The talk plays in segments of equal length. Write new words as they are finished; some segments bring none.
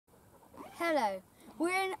Hello,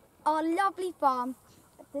 we're in our lovely farm,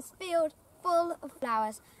 this field full of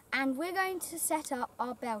flowers, and we're going to set up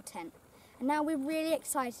our bell tent. And now we're really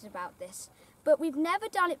excited about this, but we've never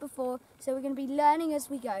done it before, so we're going to be learning as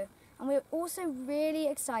we go. And we're also really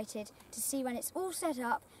excited to see when it's all set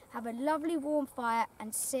up, have a lovely warm fire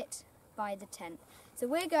and sit by the tent. So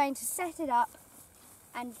we're going to set it up,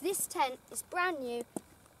 and this tent is brand new,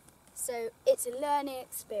 so it's a learning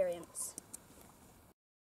experience.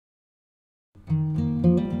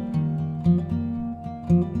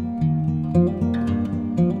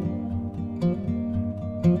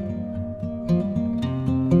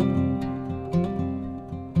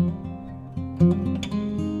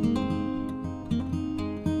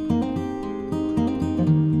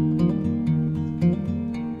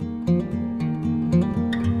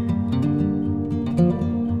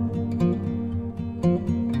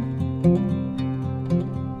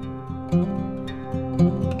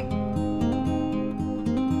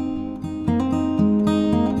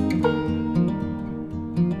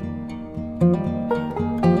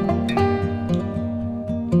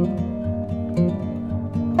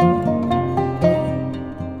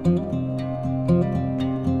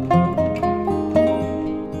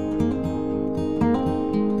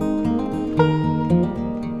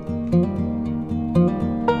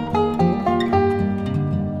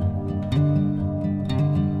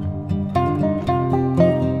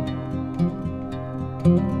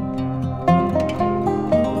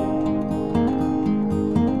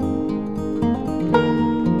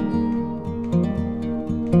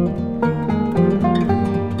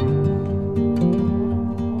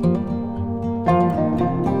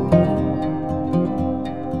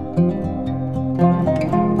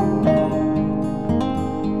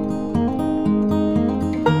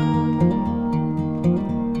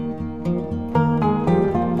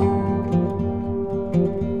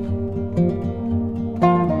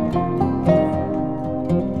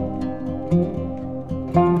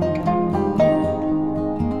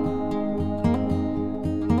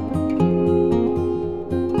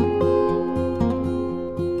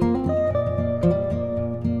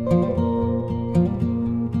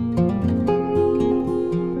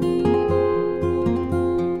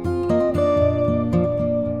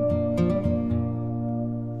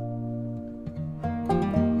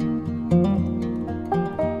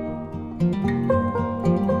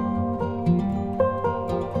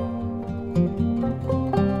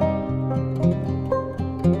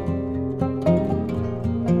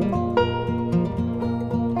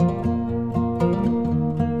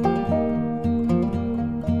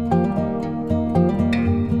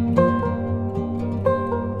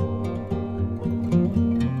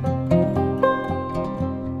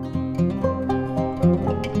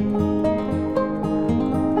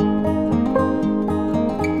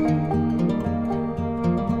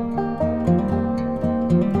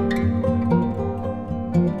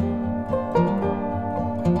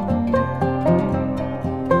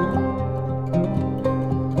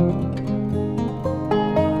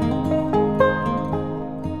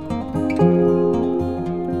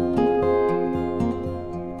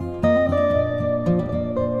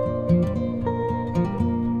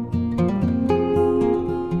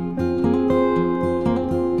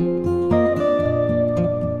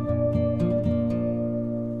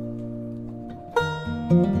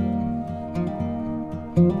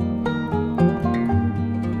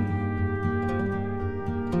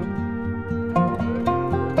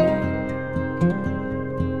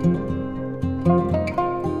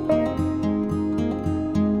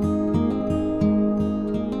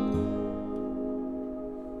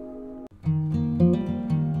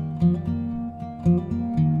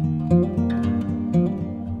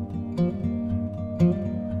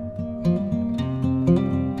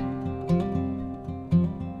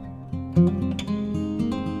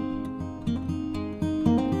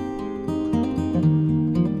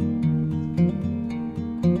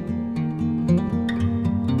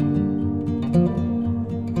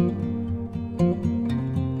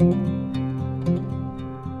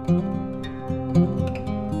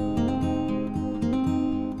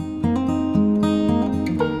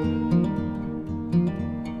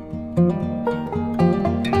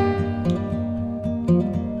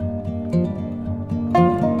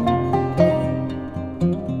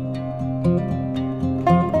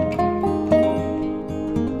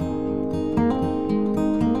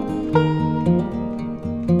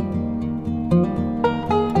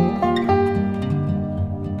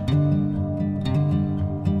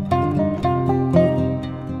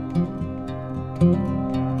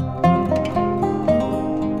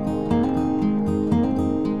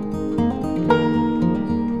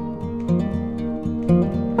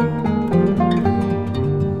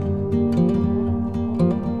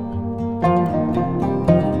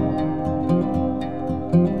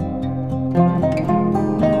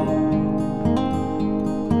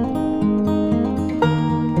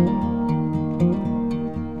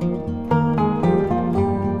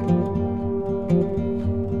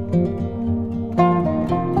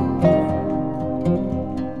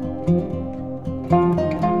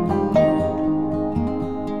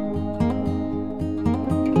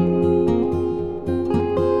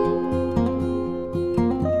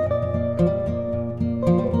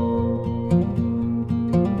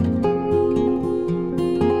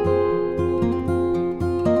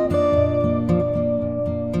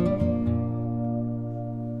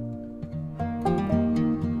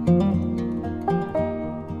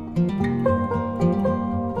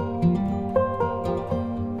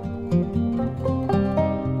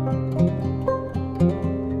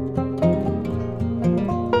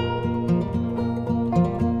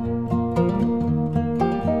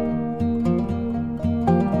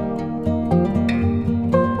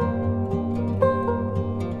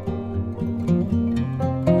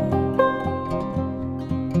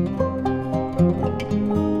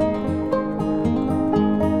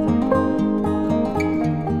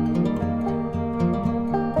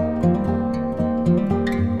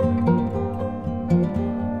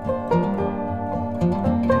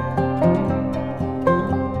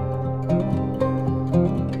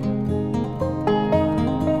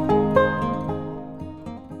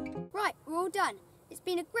 Right, we're all done. It's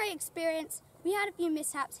been a great experience. We had a few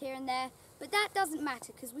mishaps here and there, but that doesn't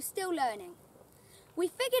matter because we're still learning. We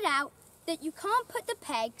figured out that you can't put the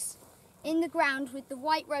pegs in the ground with the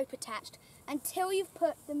white rope attached until you've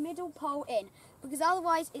put the middle pole in, because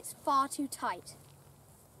otherwise it's far too tight.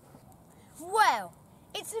 Well,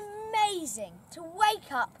 it's amazing to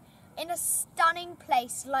wake up in a stunning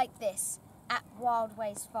place like this at Wild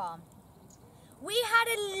Ways Farm. We had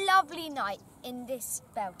a lovely night in this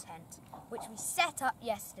bell tent, which we set up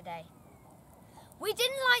yesterday. We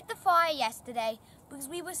didn't light the fire yesterday because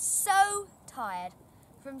we were so tired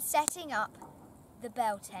from setting up the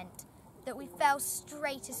bell tent that we fell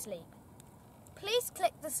straight asleep. Please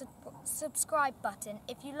click the subscribe button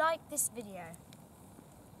if you like this video.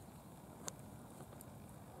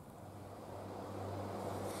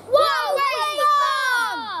 Wild Ways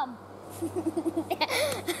Farm!